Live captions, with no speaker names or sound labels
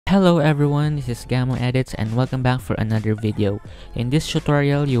Hello everyone, this is Gamo Edits and welcome back for another video. In this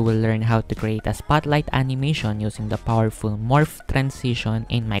tutorial, you will learn how to create a spotlight animation using the powerful Morph transition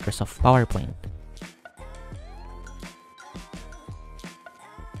in Microsoft PowerPoint.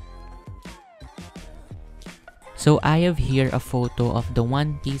 So I have here a photo of the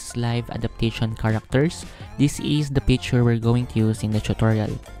One Piece live adaptation characters. This is the picture we're going to use in the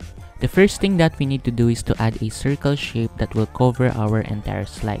tutorial. The first thing that we need to do is to add a circle shape that will cover our entire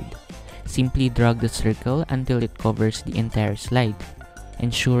slide. Simply drag the circle until it covers the entire slide,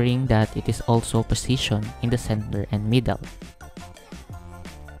 ensuring that it is also positioned in the center and middle.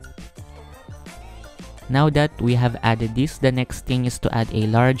 Now that we have added this, the next thing is to add a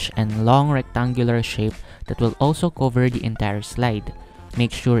large and long rectangular shape that will also cover the entire slide.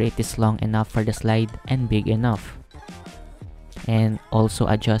 Make sure it is long enough for the slide and big enough. And also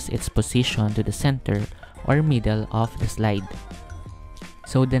adjust its position to the center or middle of the slide.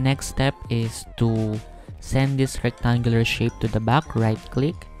 So the next step is to send this rectangular shape to the back, right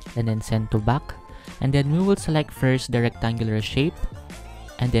click and then send to back, and then we will select first the rectangular shape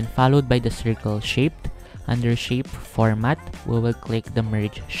and then followed by the circle shape. Under shape format, we will click the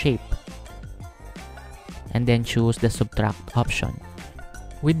merge shape and then choose the subtract option.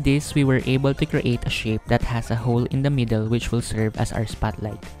 With this, we were able to create a shape that has a hole in the middle which will serve as our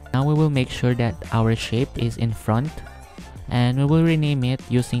spotlight. Now we will make sure that our shape is in front and we will rename it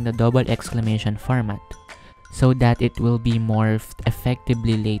using the double exclamation format so that it will be morphed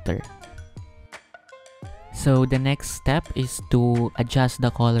effectively later. So the next step is to adjust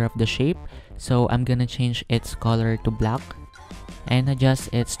the color of the shape. So I'm gonna change its color to black and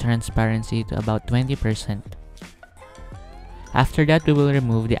adjust its transparency to about 20%. After that, we will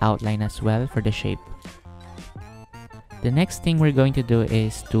remove the outline as well for the shape. The next thing we're going to do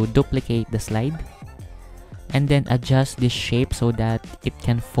is to duplicate the slide and then adjust this shape so that it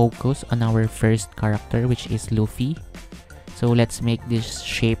can focus on our first character, which is Luffy. So let's make this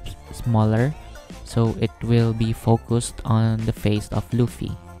shape smaller so it will be focused on the face of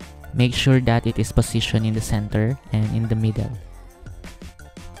Luffy. Make sure that it is positioned in the center and in the middle.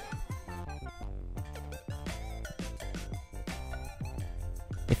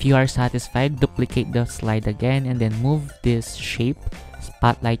 If you are satisfied, duplicate the slide again and then move this shape,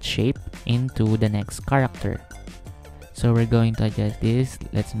 spotlight shape, into the next character. So we're going to adjust this.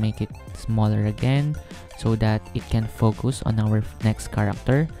 Let's make it smaller again so that it can focus on our next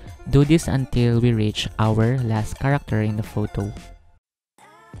character. Do this until we reach our last character in the photo.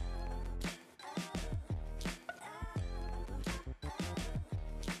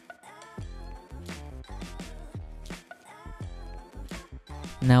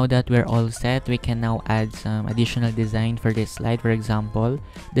 Now that we're all set, we can now add some additional design for this slide. For example,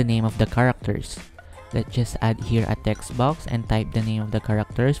 the name of the characters. Let's just add here a text box and type the name of the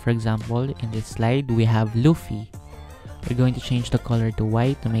characters. For example, in this slide, we have Luffy. We're going to change the color to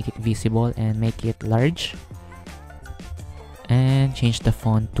white to make it visible and make it large. And change the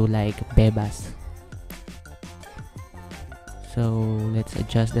font to like Bebas. So let's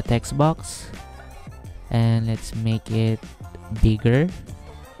adjust the text box and let's make it bigger.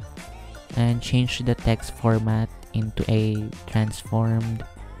 And change the text format into a transformed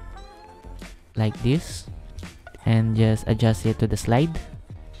like this and just adjust it to the slide.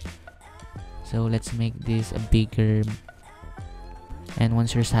 So let's make this a bigger, and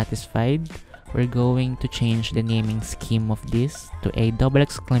once you're satisfied, we're going to change the naming scheme of this to a double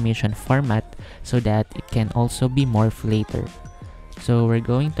exclamation format so that it can also be morphed later. So we're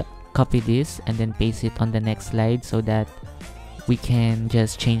going to copy this and then paste it on the next slide so that we can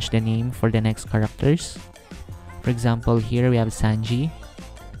just change the name for the next characters. For example, here we have Sanji.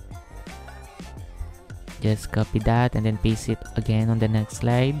 Just copy that and then paste it again on the next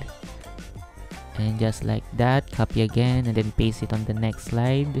slide. And just like that, copy again and then paste it on the next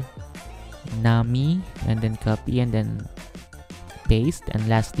slide. Nami, and then copy and then paste. And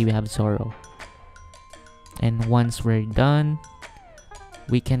lastly, we have Zoro. And once we're done,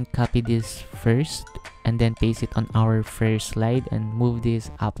 we can copy this first and then paste it on our first slide and move this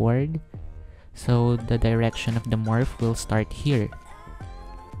upward. So the direction of the morph will start here,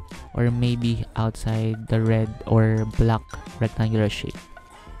 or maybe outside the red or black rectangular shape.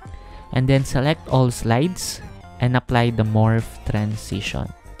 And then select all slides and apply the morph transition.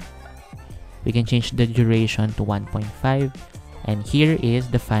 We can change the duration to 1.5, and here is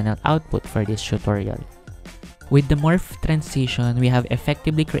the final output for this tutorial. With the morph transition, we have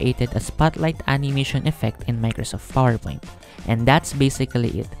effectively created a spotlight animation effect in Microsoft PowerPoint. And that's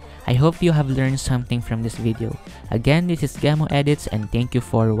basically it. I hope you have learned something from this video. Again, this is Gamo Edits and thank you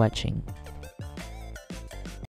for watching.